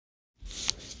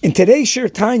In today's Shir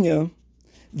Tanya,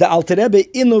 the Alter Rebbe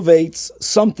innovates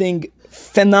something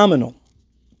phenomenal.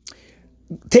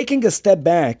 Taking a step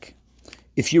back,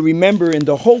 if you remember in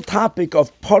the whole topic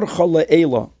of Parcha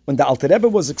Le'ela, when the Alter Rebbe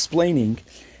was explaining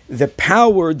the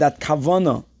power that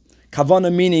kavana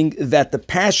meaning that the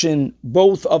passion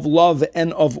both of love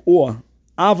and of awe,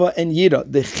 ava and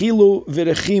yira, the chilu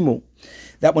v'rechimu,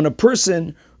 that when a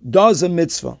person does a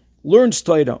mitzvah, learns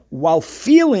Torah, while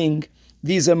feeling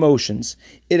these emotions,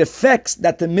 it affects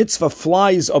that the mitzvah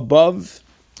flies above.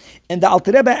 And the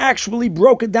Alter Rebbe actually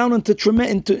broke it down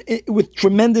with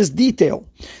tremendous detail,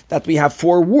 that we have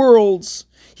 4 worlds.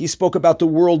 He spoke about the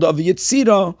world of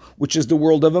Yetzirah, which is the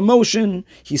world of emotion.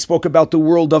 He spoke about the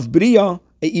world of Bria, an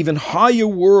even higher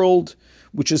world,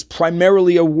 which is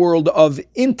primarily a world of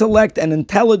intellect and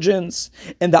intelligence.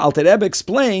 And the Alter Rebbe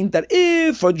explained that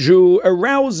if a Jew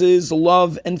arouses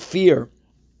love and fear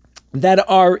that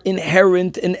are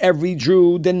inherent in every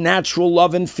Jew, the natural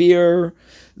love and fear,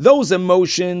 those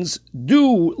emotions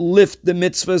do lift the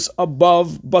mitzvahs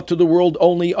above, but to the world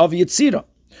only of Yetzirah.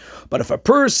 But if a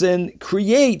person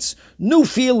creates new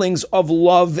feelings of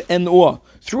love and awe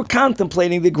through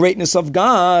contemplating the greatness of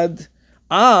God,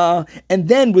 and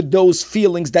then with those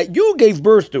feelings that you gave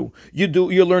birth to,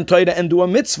 you learn Torah and do a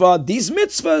mitzvah, these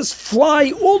mitzvahs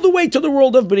fly all the way to the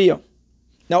world of Bria.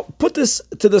 Now, put this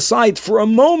to the side for a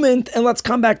moment and let's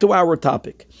come back to our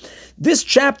topic. This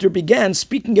chapter began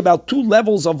speaking about 2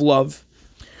 levels of love.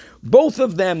 Both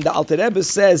of them, the Alter Rebbe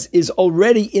says, is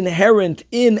already inherent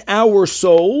in our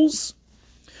souls.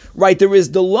 Right? There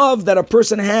is the love that a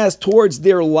person has towards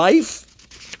their life.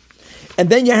 And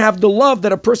then you have the love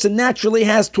that a person naturally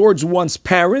has towards one's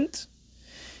parent.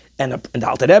 And the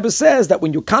Alter Rebbe says that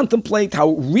when you contemplate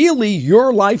how really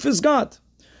your life is God,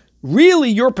 really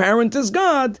your parent is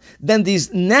God, then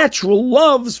these natural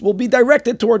loves will be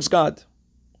directed towards God.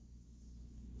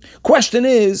 Question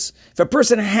is, if a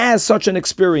person has such an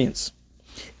experience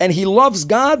and he loves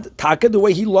God, taka, the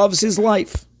way he loves his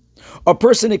life, a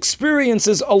person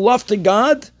experiences a love to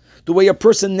God the way a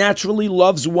person naturally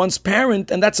loves one's parent,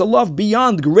 and that's a love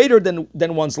beyond, greater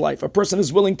than one's life. A person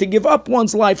is willing to give up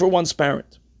one's life for one's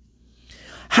parent.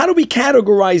 How do we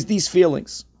categorize these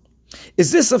feelings?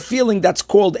 Is this a feeling that's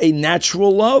called a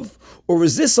natural love, or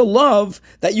is this a love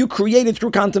that you created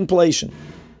through contemplation?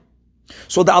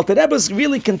 So the Alter Rebbe is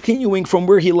really continuing from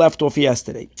where he left off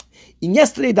yesterday. In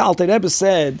yesterday, the Alter Rebbe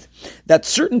said that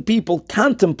certain people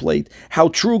contemplate how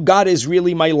true God is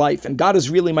really my life and God is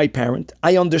really my parent.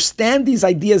 I understand these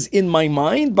ideas in my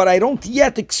mind, but I don't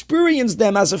yet experience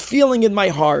them as a feeling in my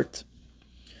heart.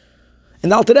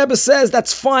 And the Alter Rebbe says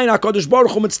that's fine. HaKadosh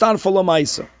Baruch Hu mitztarfa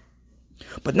l'maisa.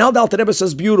 But now the Alter Rebbe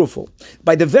says beautiful.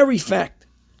 By the very fact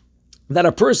that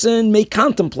a person may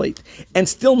contemplate and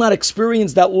still not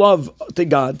experience that love to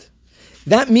God,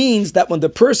 that means that when the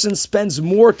person spends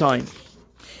more time,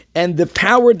 and the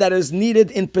power that is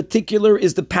needed in particular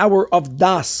is the power of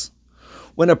das.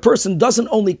 When a person doesn't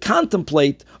only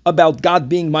contemplate about God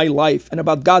being my life and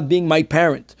about God being my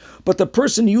parent, but the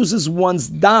person uses one's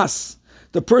das,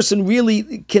 the person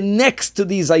really connects to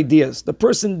these ideas. The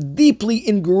person deeply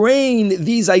ingrains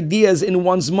these ideas in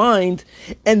one's mind,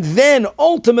 and then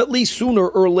ultimately, sooner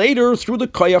or later, through the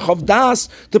koyach of das,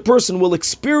 the person will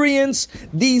experience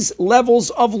these levels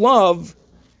of love.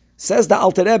 Says the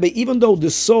Alter Rebbe, even though the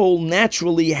soul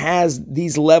naturally has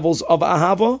these levels of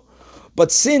ahava,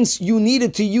 but since you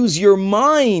needed to use your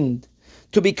mind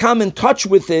to become in touch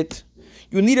with it,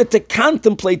 you needed to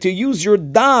contemplate, to use your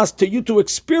das, to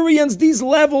experience these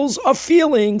levels of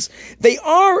feelings. They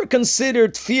are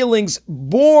considered feelings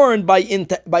born by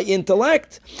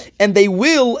intellect, and they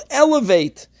will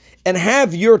elevate and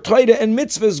have your Torah and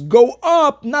mitzvahs go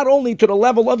up, not only to the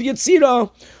level of Yetzirah,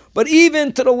 but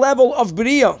even to the level of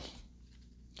Bria.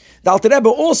 The Alter Rebbe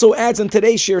also adds in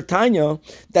today's Shir Tanya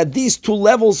that these 2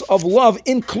 levels of love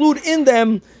include in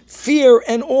them fear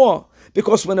and awe.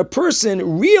 Because when a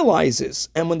person realizes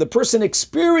and when the person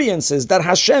experiences that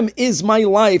Hashem is my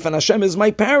life and Hashem is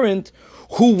my parent,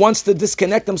 who wants to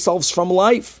disconnect themselves from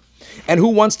life? And who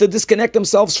wants to disconnect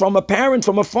themselves from a parent,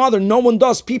 from a father? No one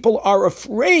does. People are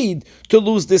afraid to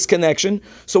lose this connection.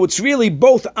 So it's really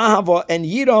both ahava and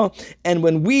yira. And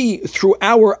when we, through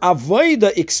our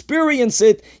avodah, experience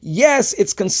it, yes,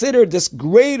 it's considered this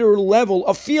greater level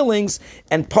of feelings.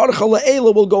 And Parcha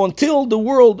Le'ela will go until the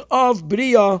world of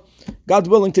Bria, God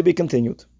willing, to be continued.